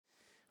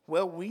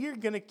Well, we are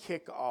going to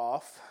kick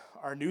off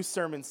our new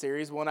sermon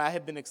series, one I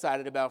have been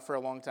excited about for a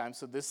long time.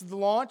 So this is the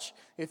launch.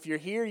 If you're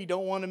here, you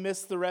don't want to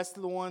miss the rest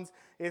of the ones.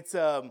 It's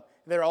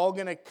they're all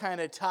going to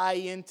kind of tie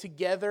in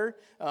together.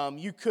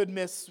 You could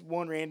miss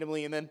one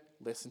randomly and then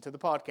listen to the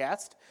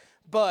podcast.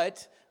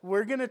 But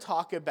we're going to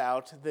talk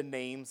about the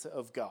names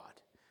of God.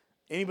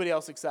 Anybody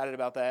else excited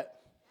about that?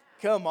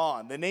 Come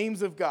on, the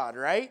names of God,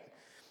 right?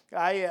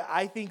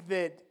 I think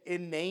that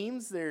in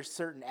names, there's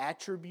certain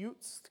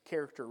attributes,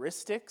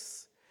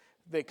 characteristics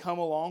that come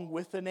along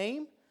with the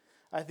name.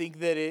 I think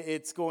that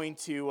it's going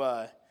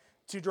to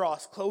draw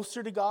us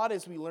closer to God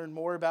as we learn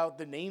more about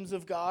the names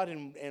of God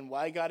and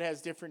why God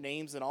has different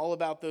names and all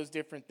about those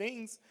different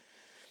things.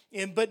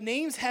 But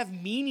names have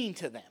meaning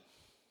to them.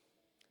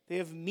 They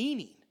have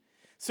meaning.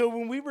 So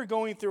when we were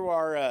going through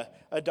our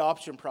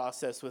adoption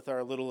process with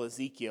our little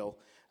Ezekiel,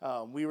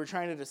 we were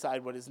trying to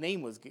decide what his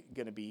name was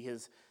going to be.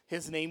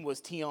 His name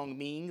was Tiong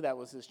Ming. That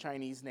was his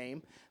Chinese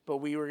name. But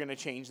we were going to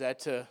change that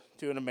to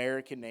an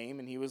American name,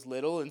 and he was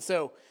little. And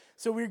so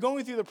we were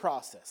going through the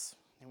process,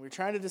 and we were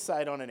trying to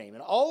decide on a name.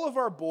 And all of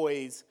our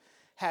boys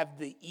have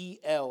the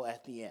E-L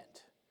at the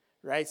end,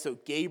 right? So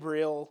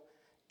Gabriel,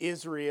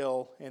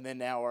 Israel, and then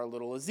now our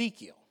little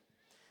Ezekiel.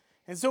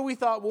 And so we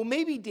thought, well,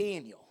 maybe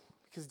Daniel,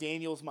 because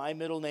Daniel's my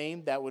middle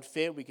name. That would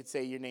fit. We could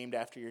say you're named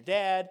after your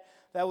dad.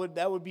 That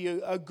would be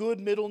a good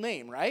middle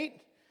name,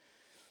 right?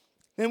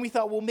 Then we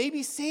thought, well,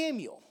 maybe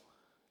Samuel,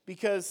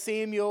 because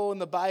Samuel in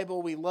the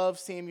Bible, we love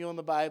Samuel in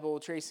the Bible.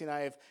 Tracy and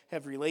I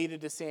have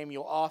related to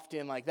Samuel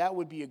often. Like, that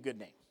would be a good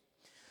name.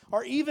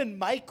 Or even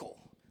Michael.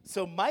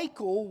 So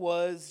Michael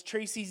was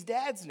Tracy's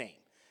dad's name.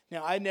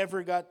 Now, I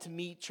never got to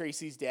meet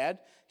Tracy's dad.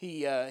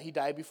 He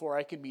died before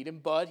I could meet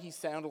him, but he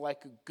sounded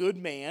like a good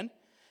man,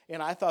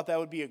 and I thought that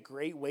would be a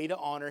great way to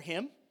honor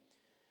him.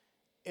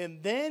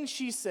 And then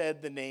she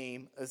said the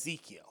name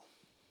Ezekiel.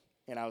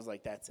 And I was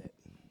like, that's it.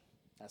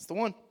 That's the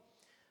one.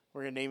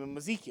 We're going to name him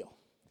Ezekiel.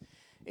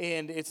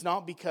 And it's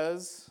not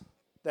because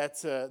that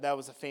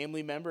was a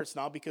family member. It's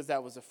not because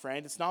that was a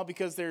friend. It's not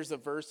because there's a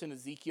verse in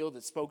Ezekiel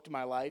that spoke to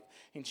my life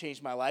and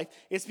changed my life.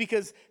 It's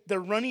because the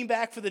running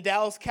back for the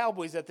Dallas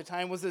Cowboys at the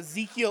time was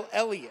Ezekiel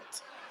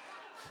Elliott.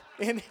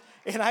 And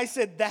I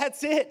said,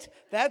 that's it.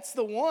 That's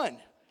the one.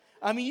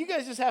 I mean, you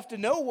guys just have to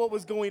know what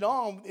was going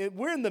on.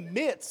 We're in the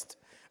midst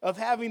of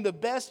having the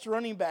best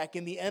running back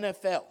in the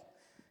NFL.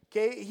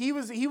 Okay, he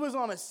was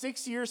on a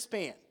 6-year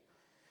span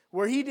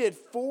where he did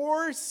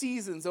 4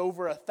 seasons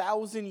over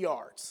 1,000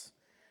 yards.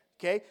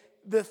 Okay,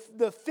 the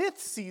 5th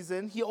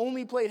season he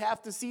only played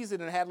half the season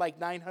and had like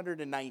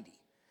 990.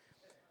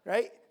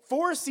 Right,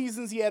 4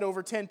 seasons he had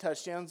over 10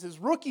 touchdowns. His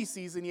rookie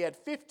season he had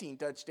 15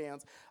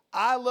 touchdowns.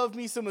 I love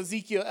me some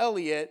Ezekiel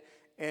Elliott,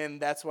 and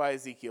that's why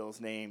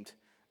Ezekiel's named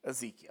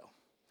Ezekiel.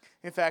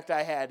 In fact,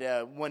 I had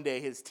one day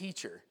his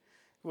teacher.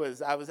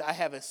 I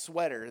have a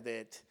sweater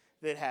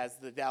that has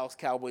the Dallas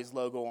Cowboys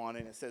logo on it,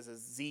 and it says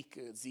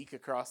Zeke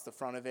across the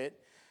front of it.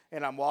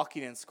 And I'm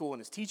walking in school,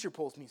 and his teacher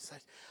pulls me and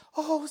says,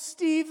 "Oh,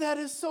 Steve, that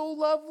is so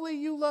lovely.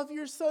 You love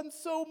your son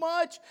so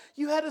much.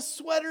 You had a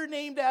sweater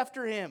named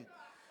after him."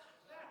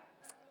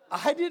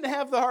 I didn't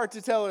have the heart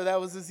to tell her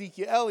that was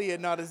Ezekiel Elliott,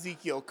 not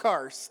Ezekiel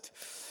Karst.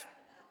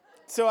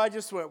 So I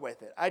just went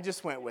with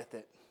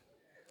it.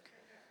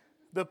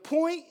 The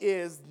point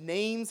is,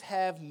 names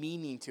have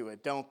meaning to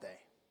it, don't they?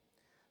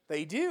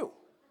 They do.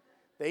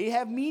 They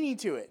have meaning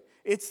to it.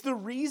 It's the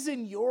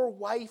reason your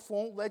wife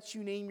won't let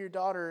you name your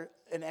daughter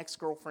an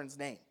ex-girlfriend's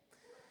name.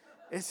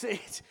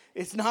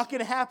 It's not going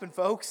to happen,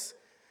 folks.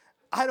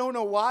 I don't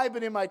know why,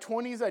 but in my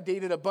 20s, I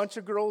dated a bunch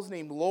of girls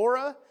named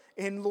Laura.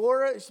 And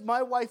Laura,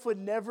 my wife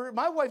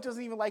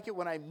doesn't even like it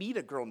when I meet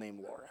a girl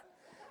named Laura,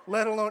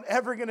 let alone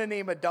ever going to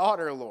name a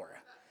daughter Laura.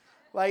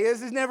 Like,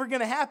 this is never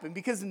going to happen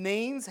because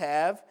names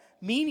have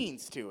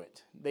meanings to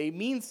it. They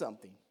mean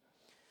something.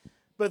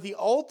 But the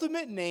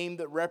ultimate name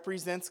that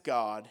represents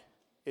God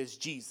is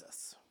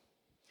Jesus.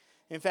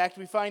 In fact,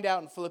 we find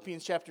out in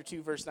Philippians chapter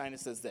 2, verse 9, it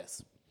says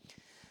this: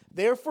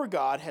 "Therefore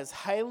God has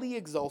highly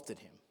exalted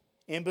him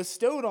and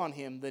bestowed on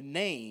him the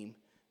name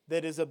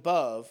that is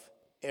above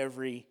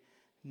every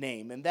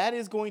name." And that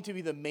is going to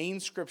be the main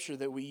scripture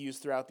that we use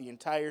throughout the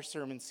entire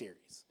sermon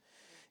series.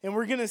 And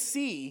we're going to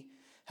see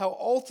how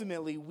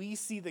ultimately we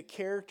see the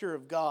character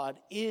of God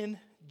in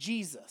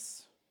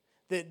Jesus.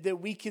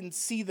 That we can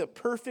see the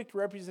perfect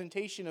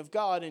representation of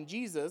God in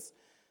Jesus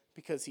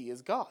because he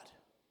is God,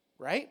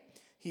 right?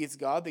 He is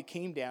God that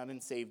came down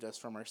and saved us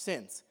from our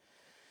sins.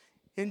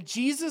 And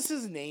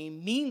Jesus'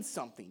 name means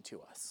something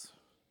to us.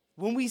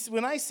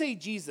 When I say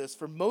Jesus,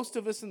 for most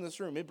of us in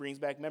this room, it brings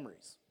back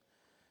memories.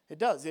 It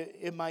does.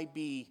 It might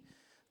be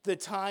the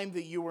time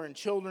that you were in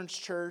children's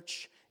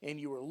church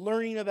and you were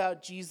learning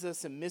about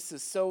Jesus and Mrs.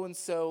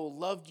 So-and-so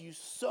loved you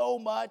so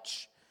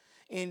much.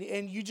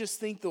 And you just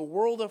think the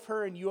world of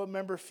her, and you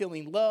remember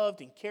feeling loved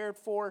and cared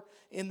for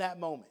in that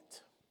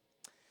moment.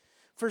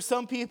 For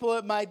some people,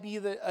 it might be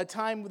a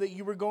time that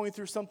you were going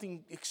through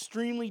something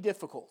extremely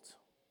difficult.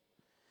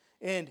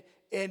 And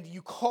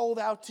you called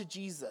out to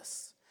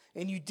Jesus.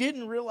 And you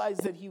didn't realize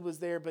that he was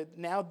there, but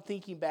now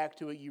thinking back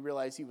to it, you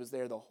realize he was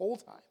there the whole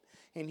time.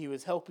 And he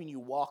was helping you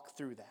walk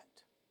through that.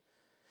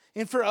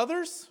 And for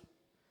others,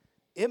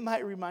 it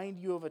might remind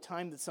you of a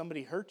time that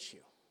somebody hurt you.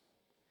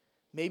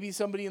 Maybe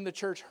somebody in the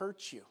church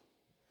hurt you.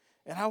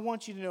 And I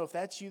want you to know, if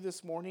that's you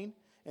this morning,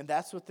 and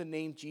that's what the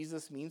name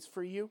Jesus means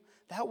for you,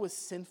 that was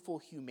sinful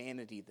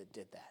humanity that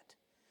did that.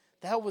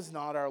 That was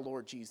not our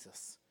Lord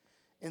Jesus.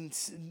 And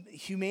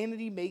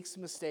humanity makes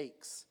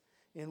mistakes,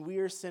 and we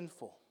are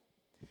sinful.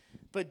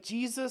 But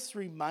Jesus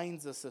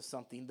reminds us of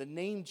something. The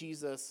name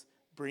Jesus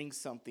brings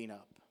something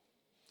up.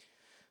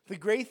 The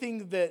great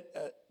thing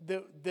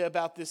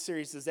about this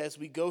series is as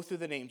we go through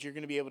the names, you're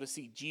going to be able to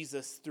see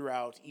Jesus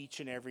throughout each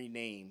and every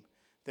name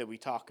that we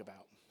talk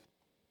about.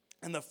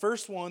 And the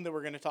first one that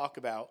we're going to talk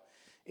about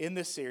in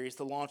this series,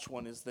 the launch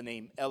one, is the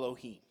name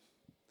Elohim.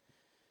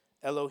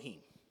 Elohim.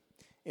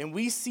 And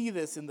we see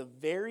this in the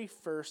very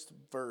first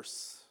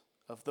verse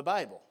of the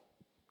Bible.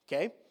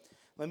 Okay?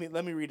 Let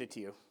me read it to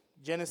you.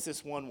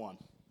 Genesis 1:1.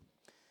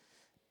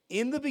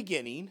 In the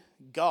beginning,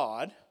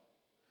 God,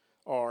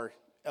 or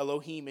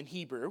Elohim in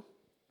Hebrew,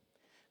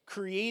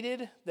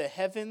 created the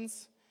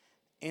heavens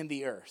and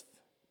the earth.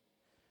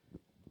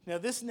 Now,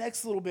 this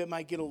next little bit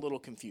might get a little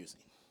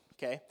confusing,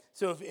 okay?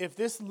 So if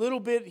this little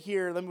bit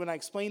here, when I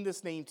explain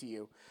this name to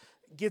you,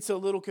 gets a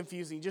little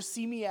confusing, just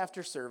see me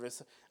after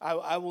service.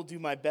 I will do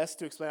my best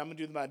to explain. I'm going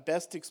to do my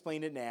best to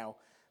explain it now.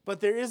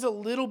 But there is a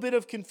little bit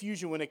of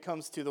confusion when it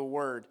comes to the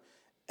word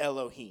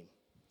Elohim.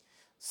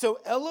 So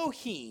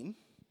Elohim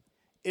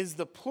is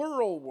the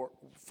plural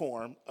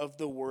form of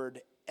the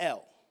word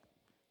El.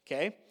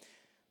 Okay?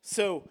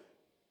 So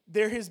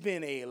there has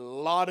been a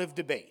lot of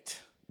debate.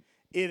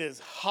 It is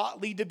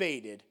hotly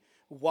debated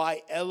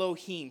why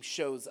Elohim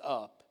shows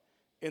up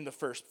in the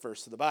first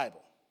verse of the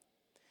Bible.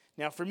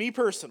 Now, for me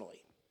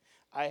personally,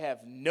 I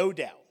have no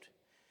doubt.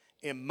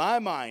 In my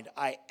mind,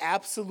 I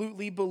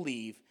absolutely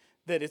believe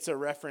that it's a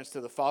reference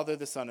to the Father,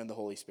 the Son, and the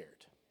Holy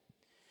Spirit.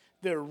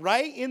 That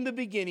right in the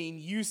beginning,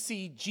 you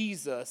see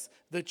Jesus,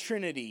 the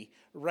Trinity,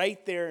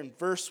 right there in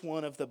verse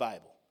 1 of the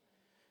Bible.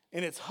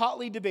 And it's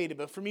hotly debated,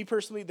 but for me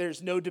personally,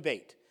 there's no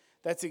debate.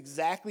 That's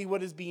exactly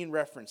what is being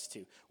referenced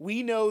to.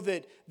 We know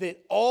that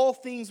all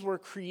things were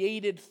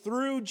created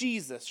through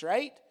Jesus,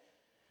 right?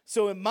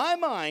 So in my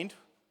mind,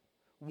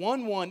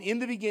 1:1, in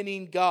the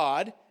beginning,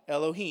 God,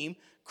 Elohim,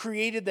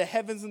 created the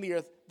heavens and the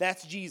earth.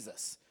 That's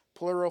Jesus,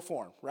 plural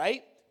form,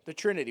 right? The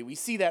Trinity. We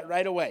see that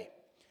right away.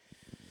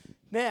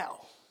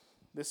 Now,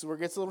 this is where it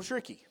gets a little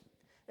tricky.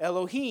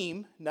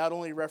 Elohim not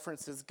only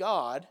references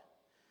God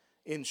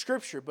in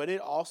Scripture, but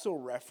it also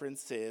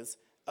references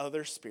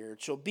other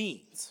spiritual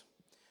beings.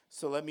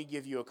 So let me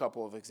give you a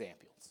couple of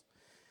examples.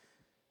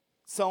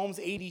 Psalms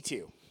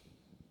 82.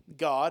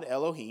 God,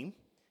 Elohim,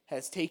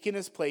 has taken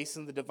his place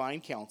in the divine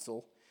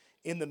council.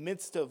 In the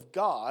midst of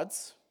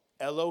gods,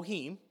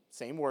 Elohim,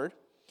 same word,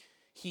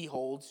 he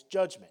holds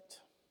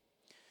judgment.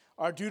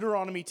 Our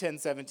Deuteronomy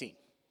 10:17.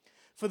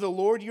 For the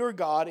Lord your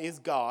God is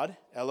God,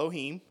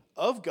 Elohim,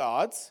 of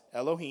gods,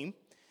 Elohim,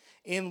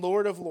 and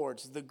Lord of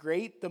lords, the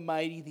great, the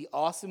mighty, the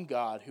awesome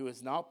God who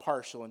is not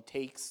partial and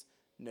takes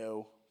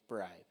no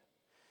bribe.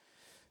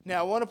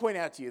 Now, I want to point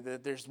out to you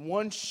that there's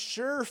one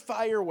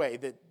surefire way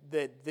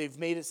that they've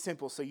made it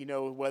simple so you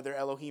know whether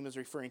Elohim is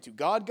referring to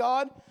God,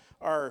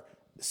 or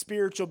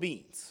spiritual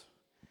beings.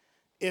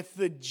 If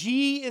the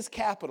G is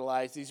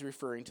capitalized, he's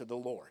referring to the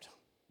Lord.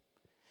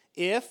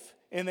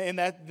 And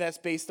that's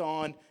based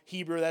on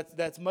Hebrew,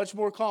 that's much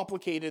more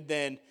complicated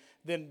than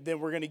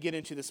we're going to get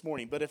into this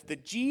morning. But if the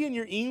G in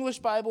your English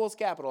Bible is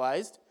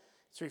capitalized,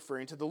 it's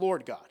referring to the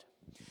Lord God.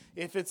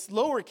 If it's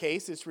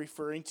lowercase, it's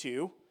referring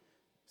to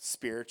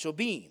spiritual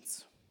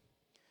beings.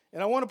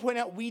 And I want to point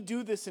out, we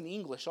do this in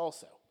English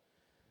also.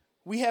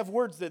 We have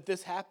words that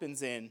this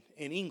happens in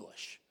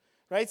English,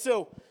 right?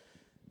 So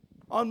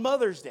on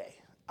Mother's Day,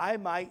 I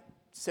might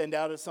send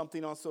out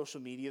something on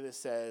social media that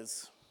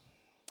says,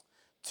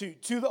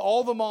 to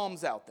all the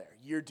moms out there,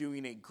 you're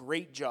doing a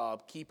great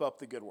job. Keep up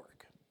the good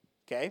work.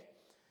 Okay?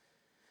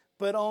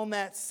 But on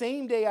that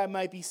same day, I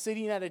might be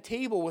sitting at a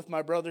table with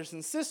my brothers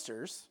and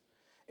sisters,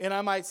 and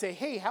I might say,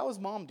 hey, how is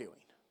mom doing?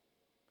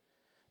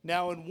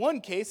 Now, in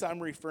one case, I'm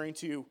referring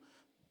to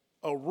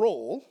a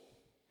role,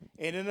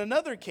 and in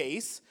another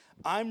case,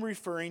 I'm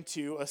referring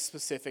to a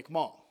specific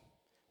mom.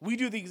 We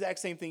do the exact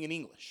same thing in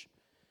English.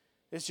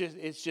 It's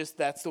just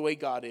that's the way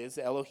God is,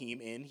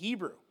 Elohim, in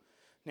Hebrew.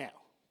 Now,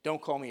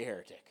 don't call me a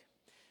heretic.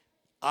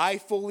 I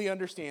fully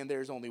understand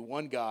there's only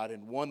one God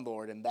and one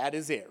Lord, and that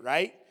is it,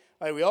 right?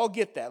 Like, we all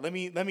get that.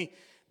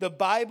 The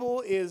Bible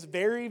is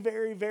very,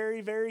 very,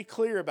 very, very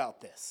clear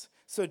about this.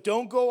 So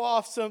don't go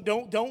off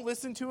don't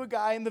listen to a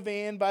guy in the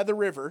van by the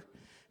river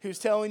who's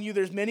telling you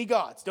there's many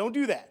gods. Don't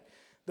do that.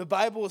 The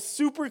Bible is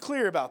super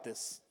clear about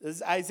this. This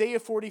is Isaiah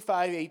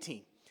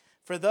 45:18.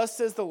 For thus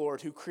says the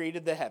Lord who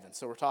created the heavens.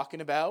 So we're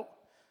talking about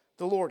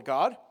the Lord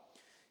God.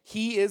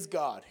 He is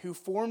God who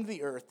formed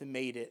the earth and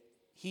made it.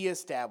 He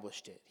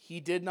established it.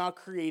 He did not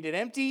create it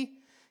empty.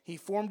 He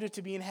formed it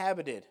to be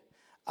inhabited.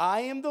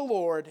 I am the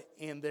Lord,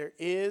 and there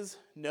is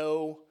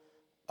no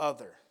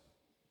other.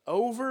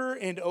 Over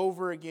and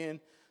over again,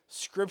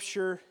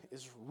 Scripture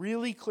is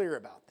really clear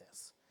about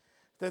this,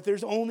 that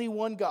there's only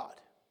one God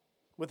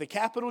with a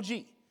capital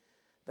G.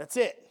 That's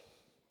it.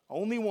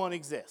 Only one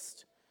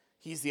exists.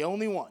 He's the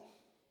only one.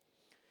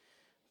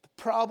 The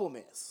problem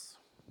is,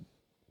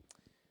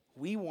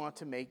 we want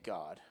to make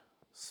God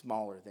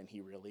smaller than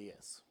he really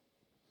is.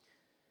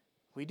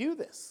 We do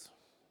this.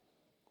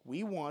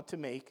 We want to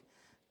make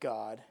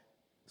God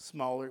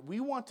smaller. We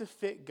want to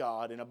fit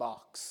God in a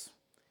box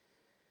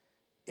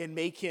and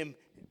make him,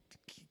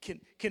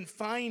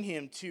 confine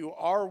him to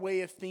our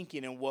way of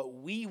thinking and what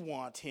we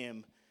want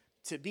him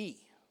to be.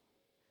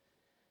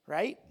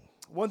 Right?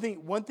 One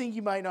thing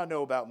you might not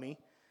know about me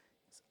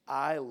is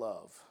I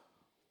love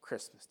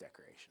Christmas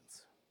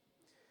decorations.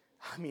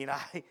 I mean,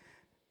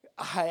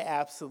 I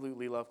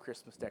absolutely love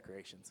Christmas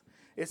decorations.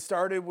 It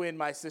started when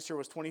my sister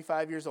was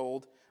 25 years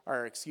old,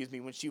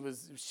 when she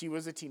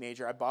was a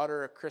teenager. I bought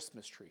her a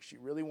Christmas tree. She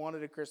really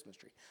wanted a Christmas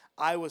tree.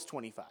 I was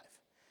 25.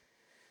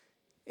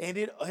 And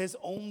it has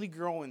only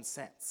grown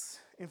since.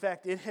 In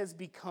fact, it has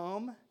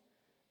become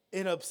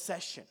an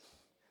obsession.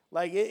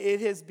 Like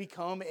it has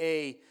become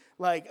a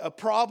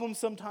problem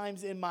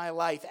sometimes in my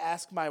life.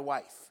 Ask my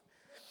wife.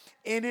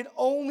 And it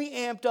only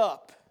amped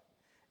up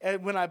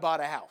when I bought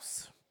a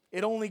house.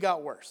 It only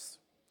got worse.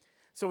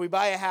 So we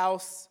buy a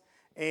house,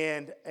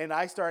 and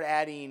I start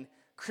adding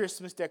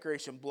Christmas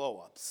decoration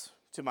blow-ups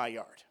to my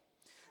yard.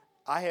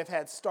 I have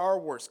had Star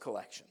Wars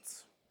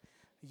collections.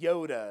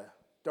 Yoda,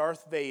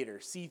 Darth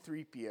Vader,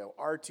 C-3PO,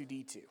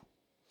 R2-D2.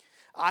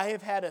 I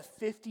have had a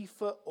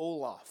 50-foot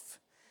Olaf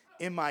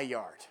in my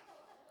yard.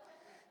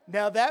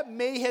 Now, that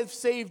may have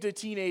saved a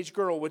teenage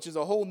girl, which is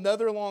a whole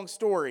nother long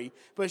story,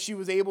 but she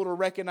was able to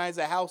recognize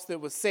a house that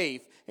was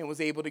safe and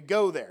was able to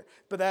go there.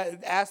 But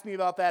ask me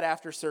about that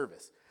after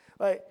service.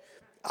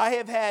 I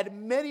have had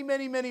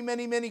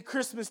many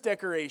Christmas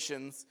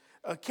decorations,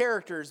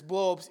 characters,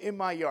 blow-ups in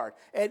my yard.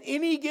 At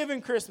any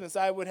given Christmas,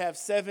 I would have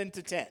 7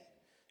 to 10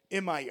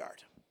 in my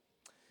yard.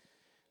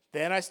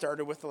 Then I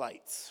started with the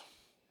lights,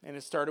 and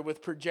it started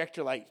with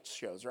projector light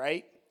shows,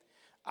 right?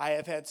 I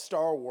have had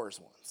Star Wars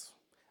ones.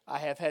 I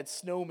have had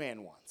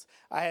snowman ones.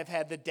 I have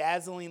had the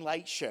dazzling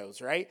light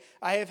shows, right?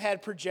 I have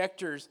had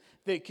projectors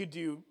that could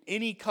do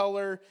any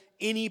color,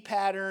 any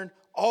pattern,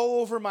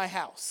 all over my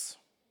house.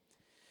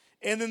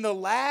 And then the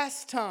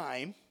last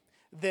time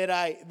that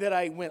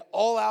I went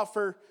all out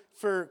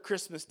for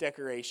Christmas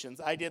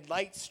decorations, I did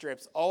light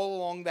strips all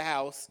along the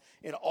house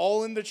and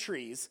all in the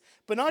trees,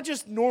 but not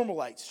just normal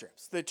light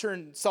strips that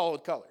turn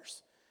solid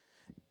colors.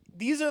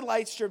 These are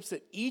light strips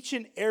that each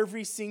and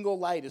every single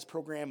light is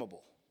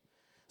programmable.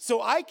 So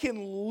I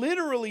can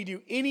literally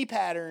do any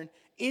pattern,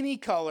 any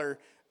color,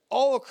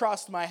 all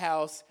across my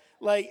house.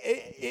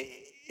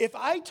 If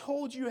I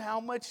told you how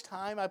much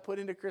time I put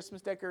into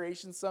Christmas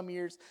decorations some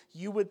years,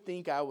 you would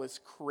think I was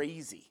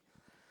crazy.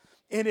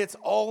 And it's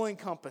all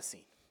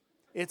encompassing.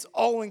 It's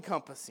all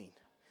encompassing.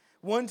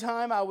 One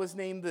time I was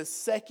named the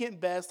second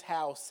best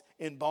house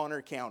in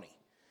Bonner County.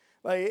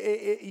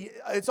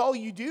 It's all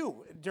you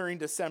do during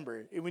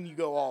December when you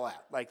go all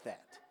out like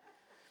that.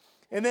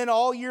 And then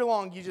all year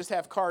long, you just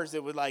have cars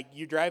that would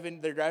they're driving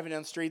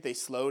down the street, they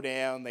slow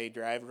down, they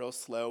drive real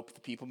slow,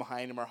 the people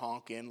behind them are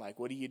honking,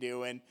 what are you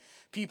doing?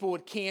 People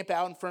would camp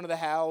out in front of the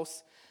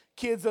house.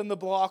 Kids on the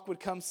block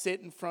would come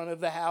sit in front of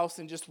the house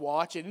and just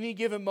watch. At any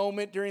given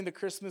moment during the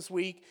Christmas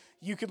week,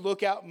 you could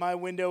look out my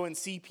window and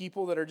see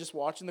people that are just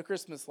watching the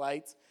Christmas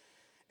lights.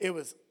 It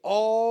was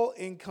all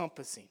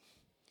encompassing.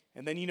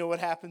 And then you know what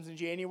happens in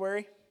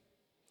January?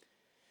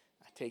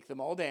 I take them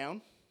all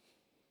down.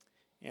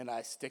 And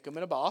I stick them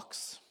in a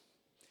box,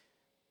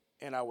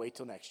 and I wait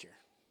till next year,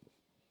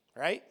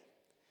 right?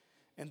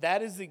 And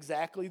that is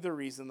exactly the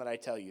reason that I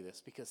tell you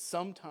this, because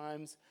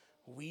sometimes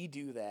we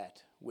do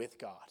that with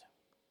God.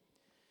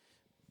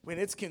 When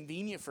it's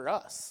convenient for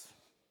us,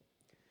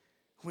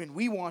 when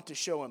we want to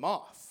show him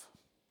off,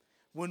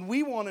 when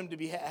we want him to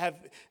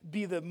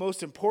be the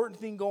most important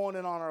thing going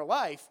on in our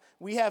life,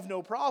 we have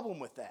no problem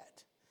with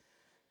that.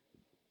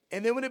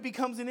 And then when it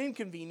becomes an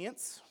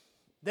inconvenience,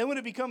 then when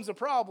it becomes a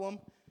problem,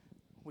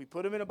 we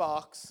put him in a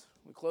box,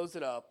 we close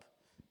it up,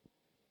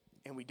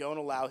 and we don't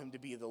allow him to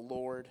be the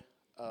Lord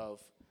of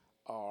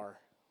our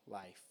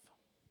life.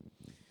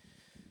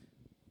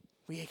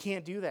 We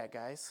can't do that,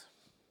 guys.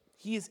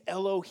 He is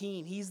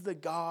Elohim. He's the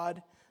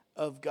God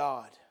of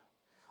God.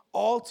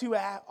 All too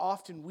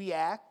often we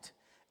act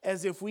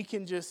as if we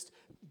can just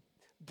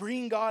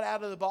bring God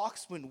out of the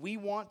box when we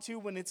want to,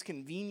 when it's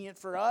convenient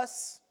for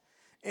us.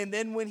 And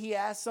then when he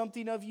asks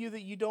something of you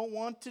that you don't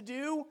want to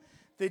do,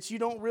 that you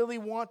don't really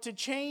want to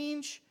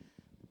change,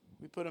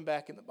 we put him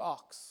back in the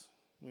box.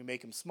 We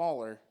make him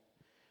smaller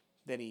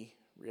than he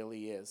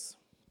really is.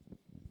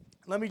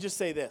 Let me just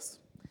say this.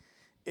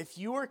 If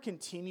you are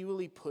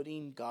continually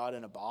putting God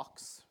in a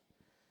box,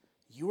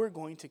 you are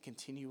going to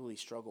continually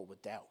struggle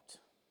with doubt.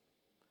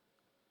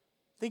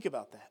 Think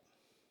about that.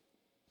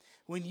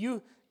 When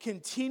you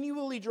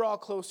continually draw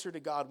closer to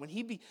God, when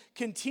he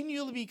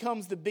continually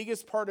becomes the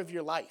biggest part of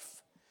your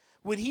life,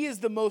 when he is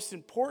the most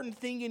important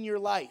thing in your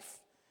life,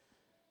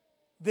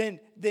 then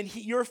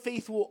your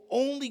faith will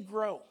only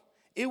grow.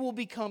 It will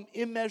become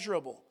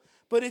immeasurable.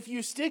 But if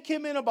you stick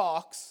him in a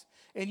box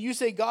and you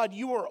say, God,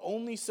 you are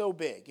only so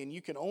big and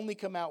you can only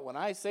come out when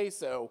I say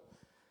so,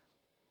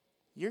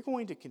 you're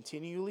going to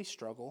continually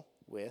struggle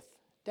with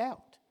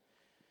doubt.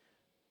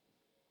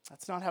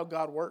 That's not how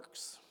God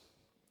works.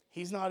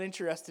 He's not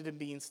interested in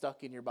being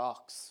stuck in your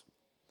box.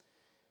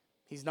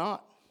 He's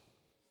not.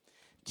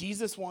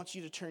 Jesus wants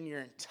you to turn your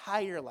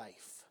entire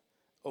life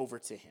over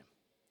to him.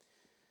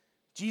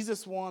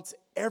 Jesus wants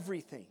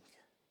everything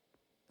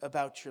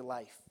about your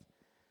life.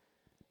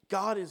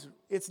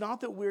 It's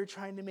not that we're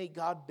trying to make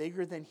God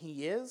bigger than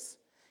he is.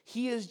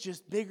 He is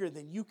just bigger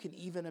than you can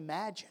even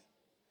imagine.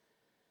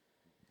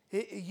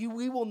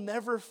 We will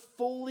never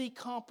fully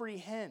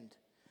comprehend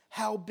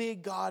how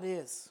big God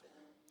is.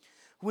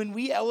 When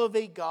we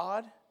elevate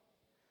God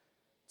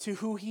to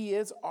who he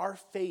is, our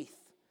faith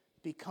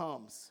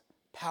becomes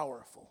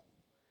powerful.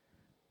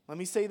 Let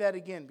me say that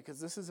again because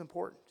this is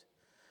important.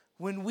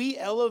 When we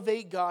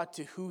elevate God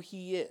to who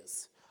he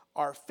is,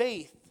 our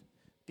faith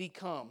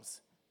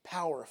becomes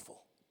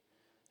powerful.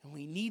 And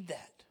we need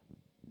that.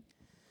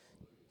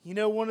 You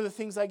know, one of the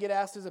things I get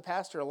asked as a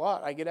pastor a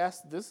lot, I get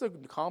asked, this is a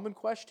common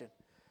question,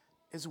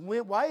 is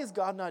why is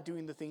God not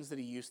doing the things that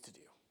he used to do?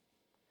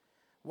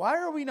 Why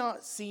are we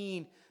not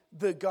seeing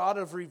the God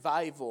of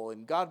revival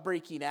and God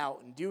breaking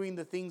out and doing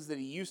the things that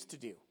he used to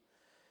do?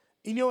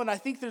 You know, and I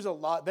think there's a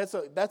lot, that's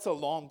a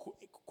long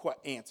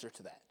answer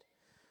to that.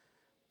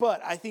 But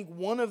I think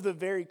one of the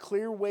very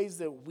clear ways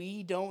that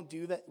we don't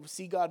do that,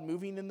 see God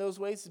moving in those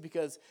ways, is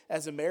because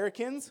as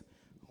Americans,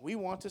 we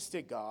want to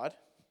stick God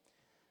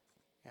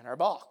in our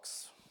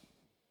box.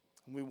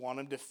 And we want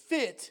him to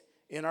fit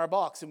in our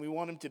box, and we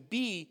want him to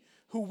be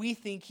who we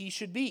think he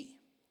should be.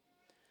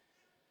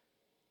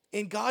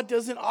 And God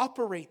doesn't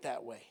operate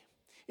that way.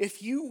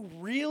 If you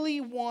really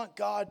want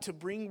God to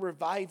bring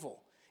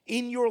revival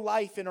in your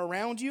life and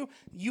around you,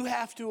 you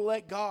have to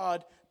let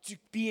God to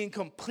be in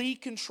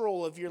complete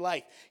control of your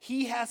life.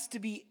 He has to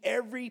be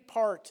every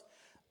part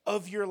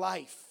of your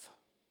life.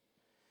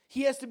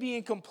 He has to be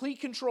in complete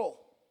control.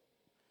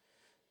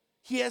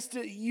 He has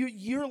to,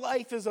 your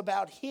life is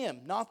about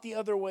him, not the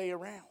other way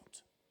around.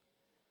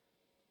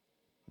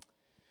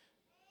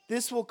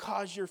 This will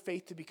cause your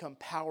faith to become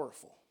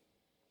powerful.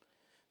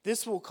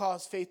 This will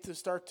cause faith to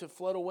start to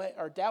flood away,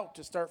 or doubt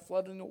to start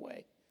flooding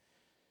away.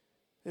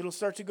 It'll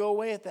start to go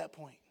away at that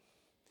point.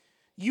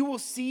 You will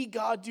see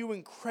God do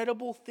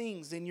incredible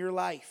things in your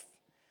life.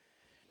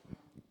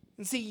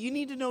 And see, you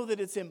need to know that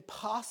it's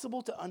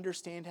impossible to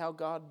understand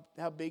how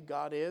big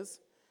God is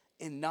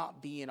and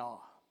not be in awe.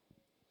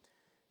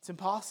 It's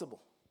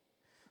impossible.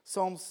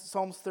 Psalms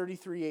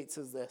 33:8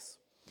 says this: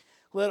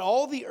 "Let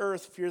all the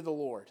earth fear the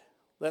Lord.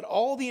 Let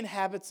all the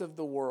inhabitants of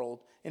the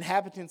world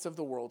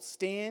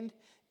stand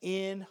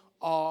in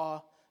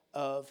awe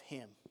of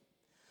him."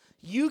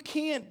 You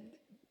can't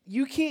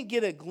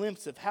get a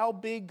glimpse of how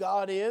big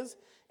God is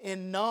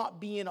and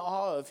not be in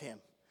awe of him.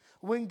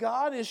 When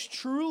God is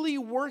truly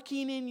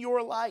working in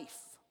your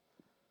life,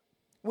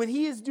 when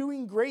he is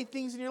doing great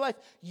things in your life,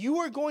 you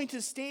are going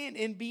to stand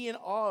and be in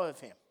awe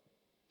of him.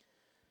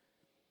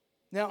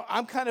 Now,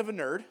 I'm kind of a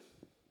nerd,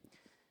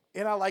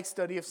 and I like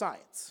study of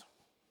science,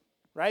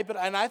 right?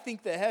 And I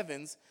think the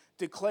heavens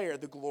declare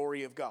the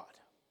glory of God.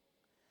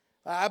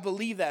 I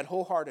believe that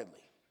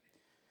wholeheartedly.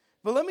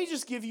 But let me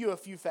just give you a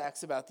few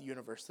facts about the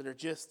universe that are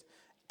just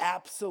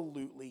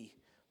absolutely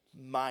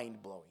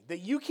mind-blowing. That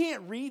you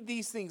can't read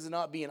these things and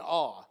not be in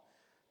awe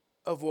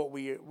of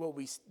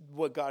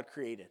what God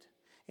created.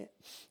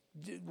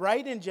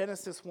 Right in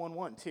Genesis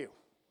 1:1 too,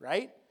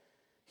 right?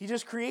 He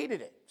just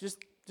created it,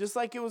 just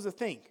like it was a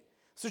thing.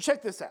 So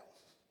check this out.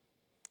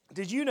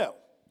 Did you know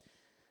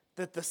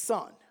that the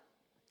sun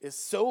is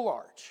so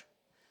large,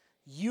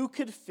 you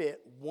could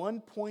fit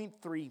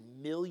 1.3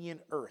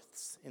 million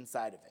Earths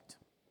inside of it?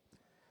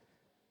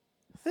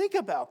 Think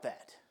about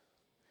that.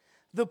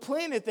 The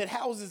planet that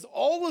houses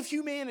all of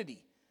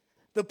humanity,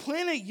 the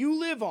planet you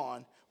live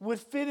on, would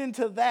fit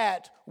into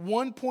that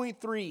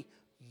 1.3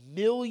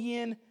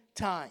 million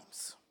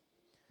times.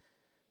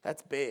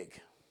 That's big.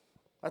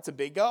 That's a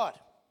big God.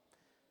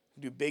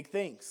 Do big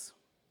things.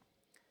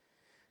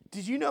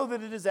 Did you know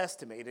that it is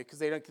estimated, because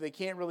they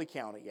can't really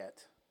count it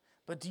yet,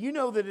 but do you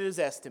know that it is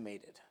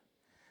estimated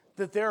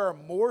that there are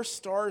more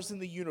stars in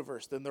the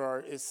universe than there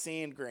is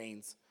sand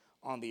grains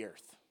on the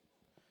earth?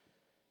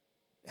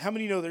 How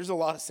many know there's a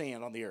lot of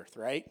sand on the earth,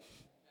 right?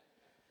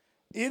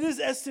 It is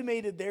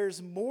estimated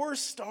there's more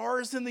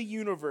stars in the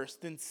universe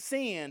than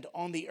sand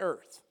on the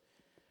earth.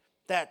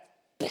 That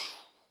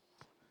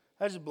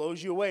just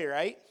blows you away,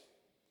 right?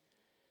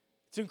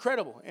 It's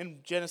incredible.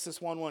 In Genesis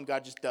 1:1,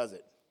 God just does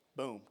it.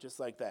 Boom, just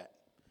like that.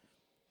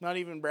 Not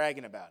even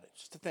bragging about it,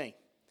 just a thing.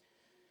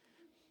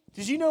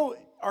 Did you know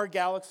our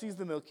galaxy is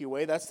the Milky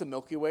Way? That's the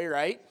Milky Way,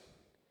 right?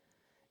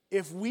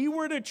 If we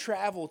were to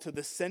travel to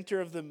the center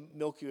of the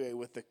Milky Way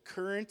with the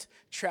current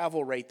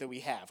travel rate that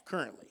we have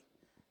currently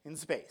in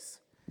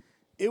space,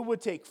 it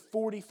would take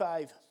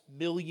 45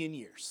 million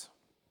years.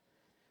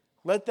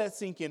 Let that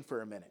sink in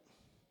for a minute.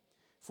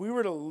 If we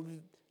were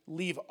to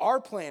leave our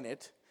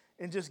planet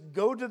and just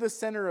go to the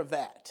center of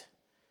that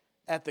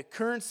at the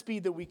current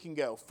speed that we can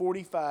go,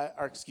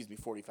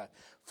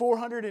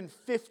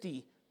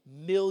 450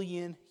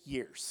 million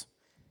years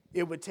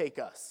it would take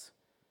us.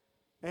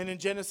 And in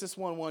Genesis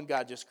 1:1,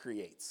 God just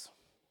creates.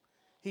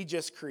 He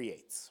just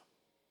creates.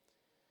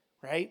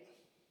 Right?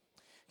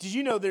 Did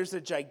you know there's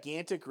a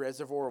gigantic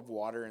reservoir of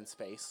water in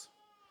space?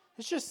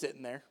 It's just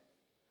sitting there.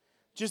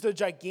 Just a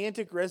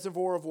gigantic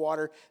reservoir of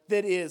water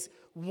that is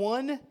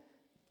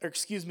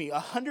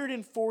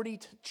 140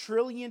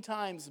 trillion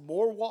times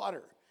more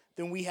water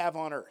than we have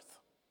on Earth.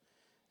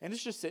 And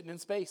it's just sitting in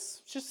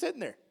space. It's just sitting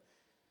there.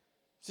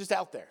 It's just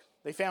out there.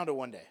 They found it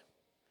one day.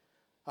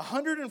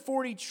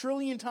 140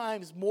 trillion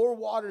times more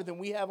water than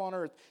we have on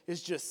Earth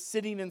is just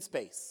sitting in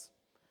space.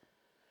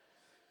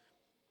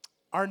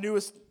 Our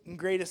newest and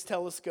greatest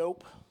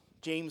telescope,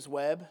 James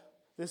Webb,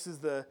 this is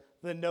the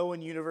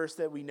known universe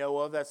that we know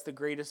of. That's the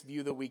greatest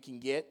view that we can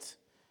get,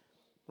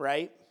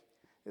 right?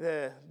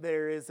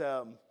 There is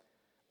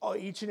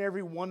each and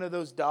every one of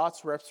those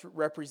dots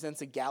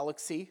represents a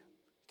galaxy,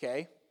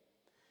 okay?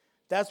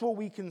 That's what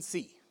we can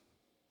see.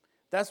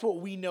 That's what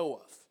we know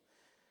of.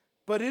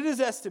 But it is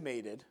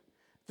estimated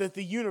that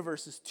the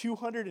universe is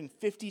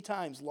 250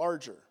 times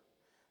larger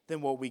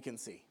than what we can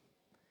see.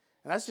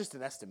 And that's just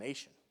an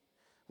estimation.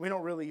 We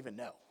don't really even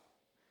know.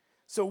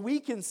 So we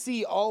can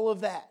see all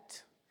of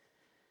that.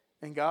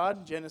 And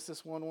God,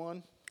 Genesis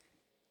 1:1,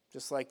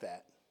 just like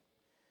that,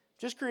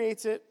 just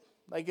creates it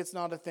like it's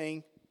not a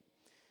thing.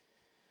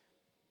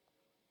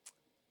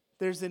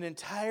 There's an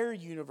entire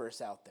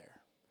universe out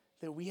there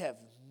that we have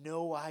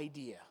no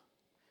idea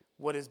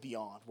what is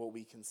beyond what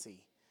we can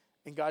see.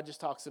 And God just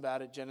talks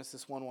about it,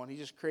 Genesis 1:1. He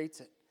just creates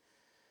it.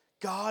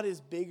 God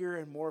is bigger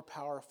and more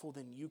powerful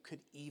than you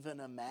could even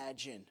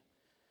imagine.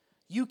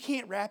 You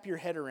can't wrap your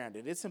head around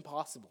it. It's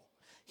impossible.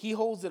 He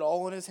holds it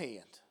all in his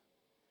hand.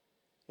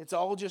 It's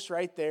all just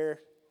right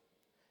there,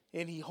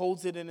 and he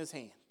holds it in his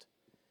hand.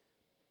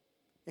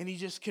 And he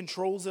just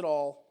controls it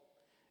all,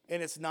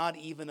 and it's not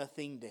even a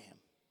thing to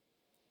him.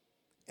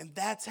 And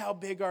that's how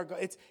big our God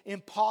is. It's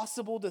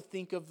impossible to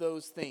think of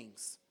those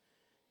things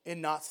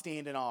and not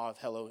stand in awe of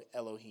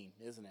Elohim,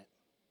 isn't it?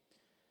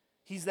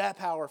 He's that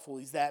powerful.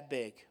 He's that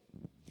big.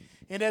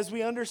 And as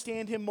we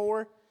understand him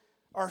more,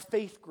 our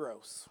faith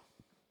grows.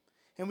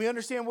 And we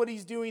understand what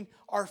he's doing,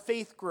 our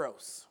faith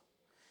grows.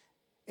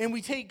 And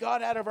we take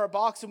God out of our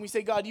box and we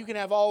say, God, you can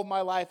have all of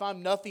my life.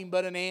 I'm nothing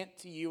but an ant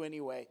to you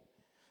anyway.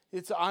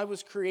 I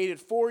was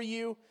created for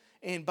you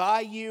and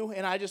by you,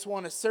 and I just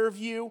want to serve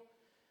you.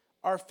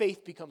 Our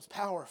faith becomes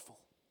powerful,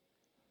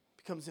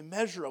 becomes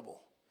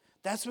immeasurable.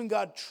 That's when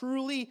God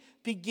truly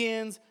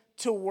begins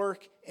to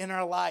work in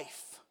our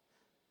life.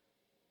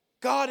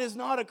 God is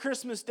not a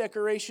Christmas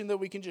decoration that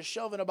we can just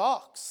shove in a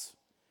box.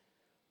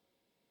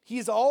 He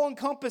is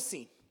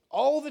all-encompassing,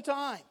 all the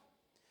time.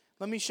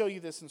 Let me show you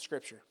this in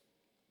Scripture.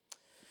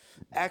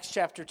 Acts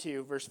chapter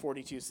 2, verse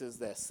 42 says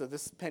this. So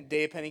this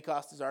day of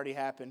Pentecost has already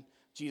happened.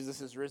 Jesus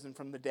has risen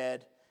from the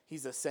dead.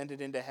 He's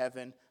ascended into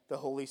heaven. The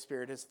Holy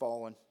Spirit has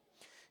fallen.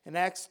 In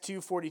Acts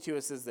 2:42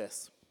 it says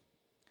this.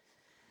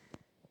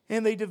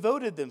 And they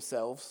devoted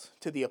themselves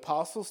to the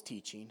apostles'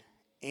 teaching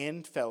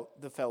and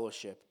the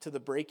fellowship, to the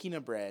breaking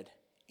of bread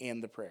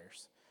and the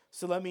prayers.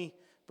 So let me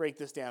break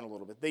this down a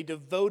little bit. They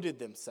devoted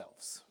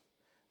themselves.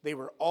 They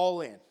were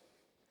all in.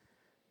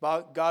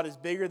 God is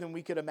bigger than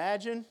we could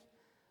imagine.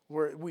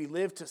 We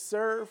live to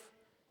serve.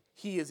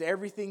 He is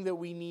everything that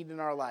we need in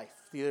our life.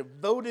 They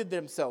devoted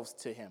themselves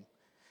to him.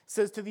 It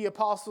says to the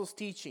apostles'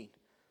 teaching,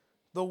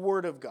 the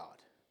word of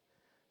God,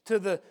 to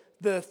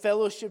the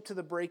fellowship, to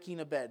the breaking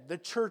of bread, the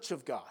church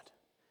of God,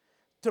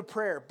 to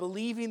prayer,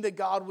 believing that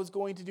God was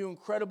going to do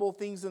incredible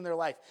things in their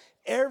life.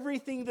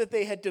 Everything that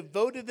they had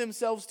devoted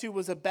themselves to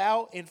was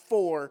about and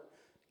for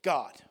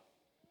God.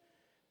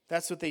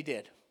 That's what they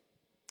did.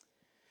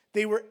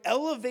 They were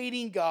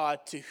elevating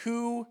God to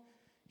who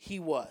he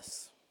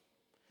was.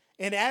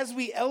 And as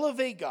we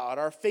elevate God,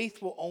 our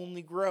faith will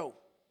only grow.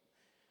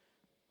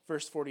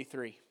 Verse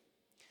 43.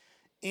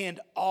 And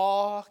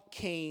awe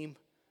came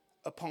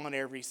upon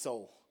every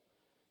soul.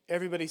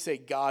 Everybody say,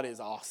 God is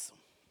awesome.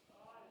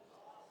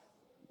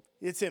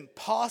 It's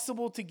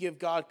impossible to give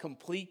God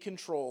complete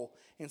control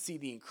and see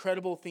the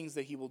incredible things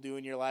that he will do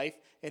in your life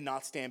and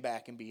not stand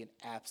back and be in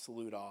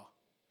absolute awe.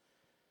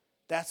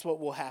 That's what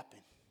will happen.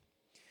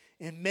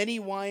 And many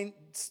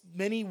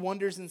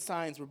wonders and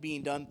signs were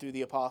being done through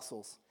the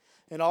apostles.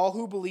 And all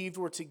who believed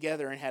were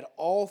together and had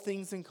all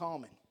things in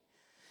common.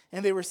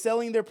 And they were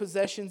selling their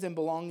possessions and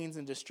belongings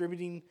and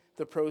distributing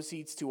the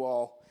proceeds to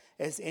all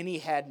as any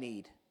had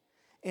need.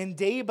 And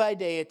day by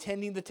day,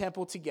 attending the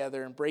temple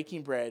together and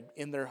breaking bread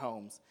in their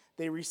homes,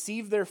 they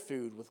received their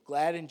food with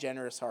glad and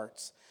generous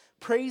hearts,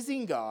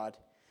 praising God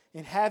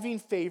and having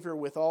favor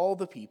with all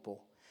the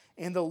people.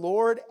 And the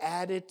Lord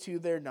added to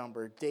their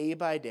number day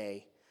by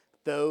day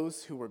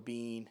those who were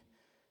being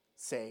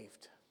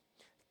saved.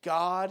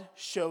 God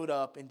showed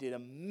up and did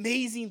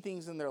amazing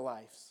things in their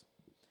lives.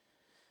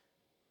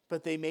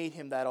 But they made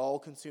him that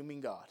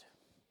all-consuming God.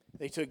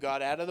 They took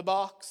God out of the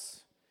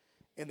box,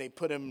 and they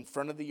put him in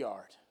front of the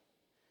yard.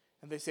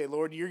 And they say,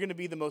 Lord, you're going to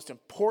be the most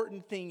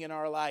important thing in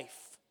our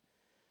life.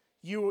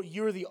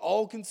 You're the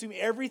all-consuming.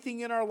 Everything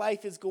in our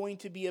life is going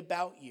to be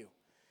about you.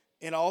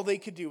 And all they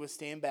could do was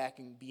stand back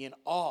and be in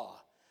awe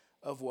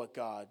of what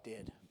God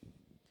did.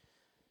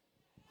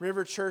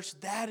 River Church,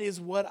 that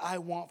is what I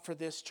want for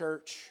this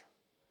church.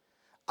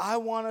 I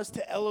want us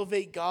to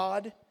elevate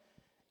God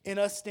and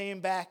us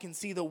stand back and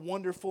see the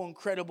wonderful,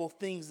 incredible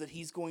things that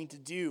he's going to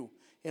do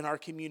in our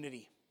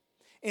community.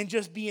 And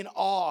just be in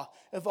awe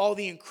of all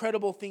the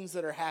incredible things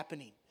that are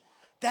happening.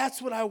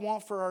 That's what I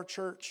want for our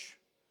church.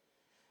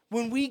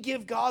 When we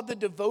give God the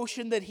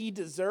devotion that he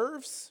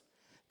deserves,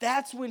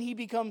 that's when he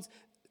becomes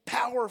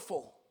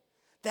powerful.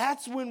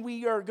 That's when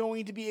we are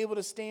going to be able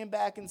to stand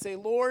back and say,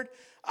 Lord,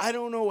 I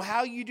don't know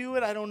how you do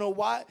it. I don't know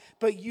why,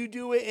 but you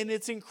do it, and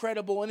it's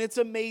incredible, and it's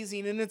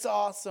amazing, and it's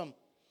awesome.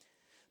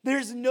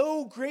 There's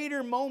no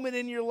greater moment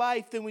in your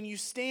life than when you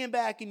stand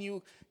back and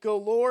you go,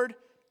 Lord,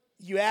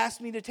 you asked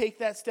me to take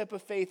that step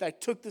of faith. I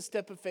took the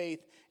step of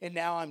faith, and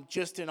now I'm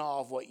just in awe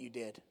of what you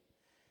did.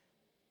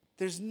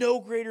 There's no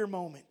greater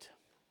moment.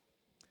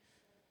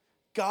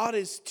 God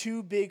is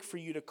too big for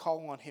you to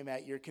call on him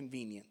at your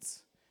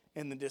convenience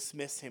and then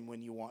dismiss him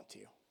when you want to.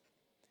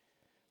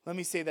 Let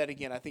me say that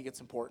again. I think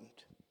it's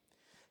important.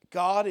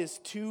 God is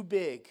too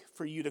big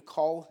for you to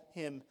call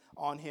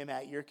on him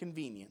at your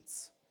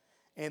convenience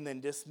and then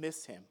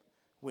dismiss him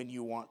when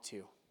you want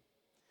to.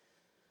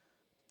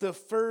 The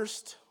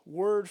first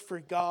word for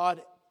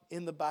God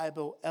in the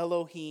Bible,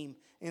 Elohim,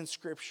 in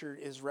Scripture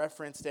is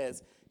referenced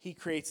as he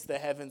creates the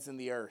heavens and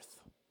the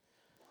earth.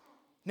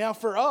 Now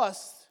for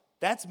us,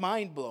 that's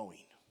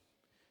mind-blowing.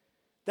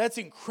 That's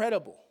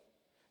incredible.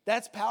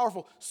 That's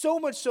powerful. So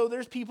much so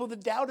there's people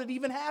that doubt it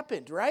even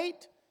happened,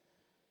 right?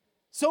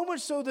 So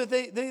much so that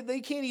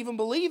they can't even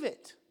believe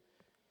it.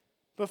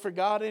 But for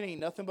God, it ain't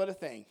nothing but a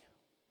thing.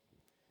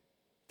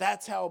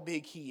 That's how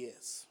big he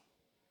is.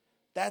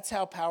 That's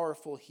how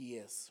powerful he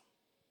is.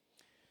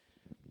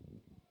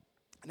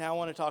 Now I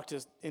want to talk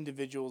to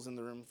individuals in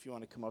the room, if you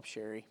want to come up,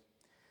 Sherry.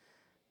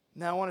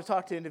 Now I want to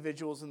talk to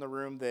individuals in the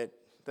room that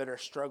are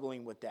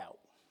struggling with doubt.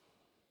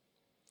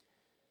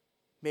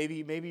 Maybe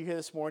you're here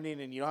this morning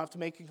and you don't have to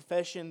make a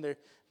confession. I'm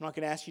not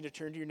going to ask you to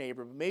turn to your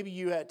neighbor. But maybe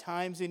you at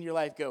times in your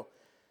life go,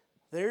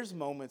 there's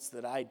moments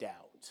that I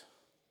doubt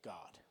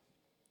God.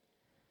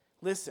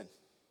 Listen,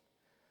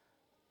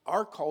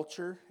 our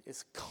culture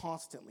is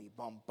constantly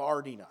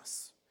bombarding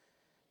us,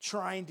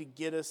 trying to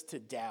get us to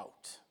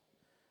doubt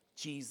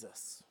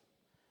Jesus,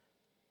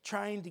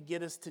 trying to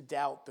get us to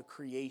doubt the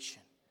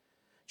creation,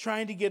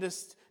 trying to get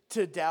us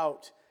to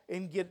doubt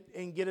and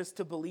get us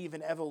to believe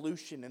in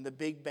evolution and the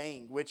Big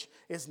Bang, which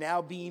is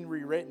now being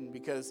rewritten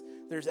because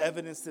there's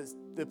evidence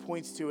that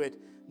points to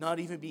it not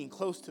even being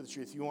close to the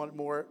truth. If you want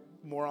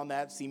more on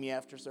that, see me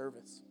after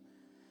service.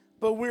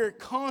 But we're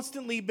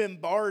constantly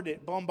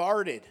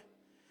bombarded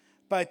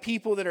by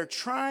people that are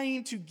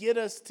trying to get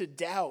us to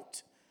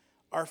doubt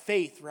our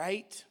faith,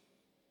 right?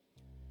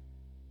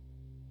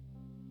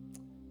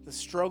 The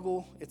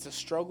struggle, it's a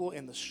struggle,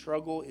 and the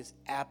struggle is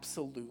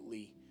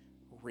absolutely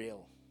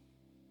real.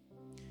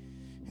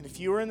 And if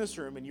you are in this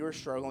room and you are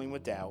struggling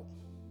with doubt,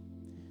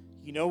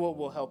 you know what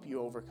will help you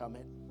overcome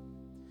it?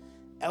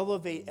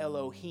 Elevate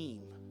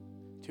Elohim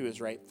to his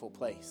rightful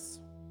place.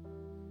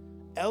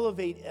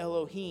 Elevate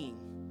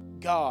Elohim,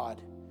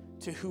 God,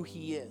 to who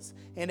he is.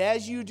 And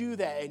as you do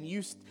that, and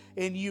you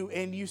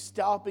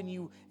stop and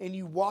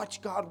you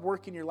watch God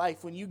work in your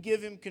life, when you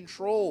give him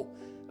control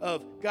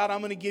of, God, I'm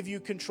going to give you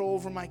control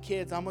over my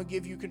kids. I'm going to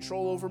give you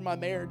control over my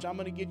marriage. I'm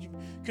going to give you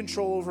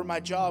control over my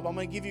job. I'm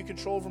going to give you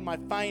control over my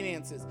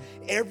finances.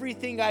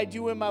 Everything I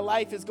do in my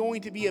life is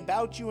going to be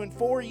about you and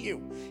for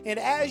you. And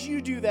as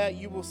you do that,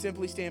 you will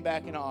simply stand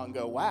back in awe and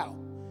go, wow,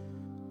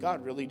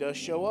 God really does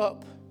show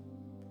up.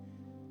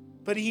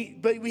 But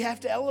we have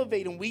to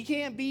elevate him. We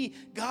can't be,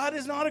 God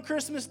is not a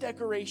Christmas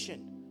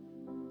decoration.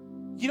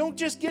 You don't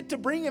just get to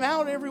bring him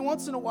out every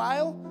once in a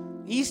while,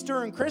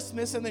 Easter and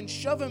Christmas, and then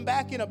shove him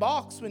back in a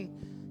box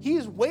when he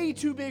is way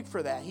too big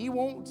for that. He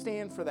won't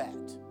stand for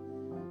that.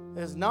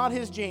 That is not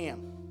his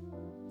jam.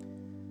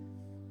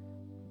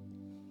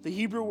 The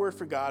Hebrew word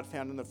for God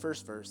found in the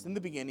first verse, in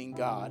the beginning,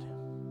 God,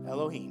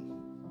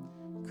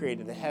 Elohim,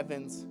 created the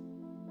heavens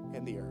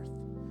and the earth.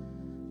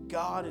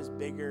 God is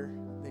bigger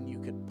than you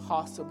could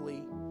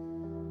possibly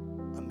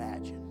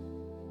imagine.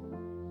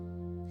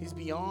 He's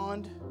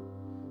beyond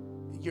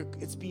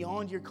it's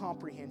beyond your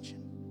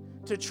comprehension.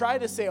 To try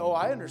to say, oh,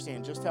 I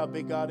understand just how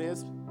big God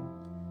is,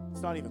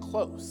 it's not even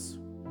close.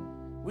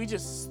 We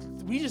just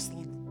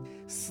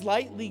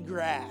slightly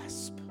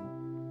grasp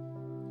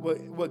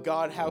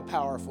how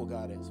powerful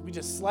God is. We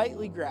just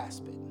slightly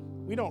grasp it.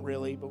 We don't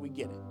really, but we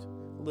get it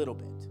a little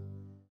bit.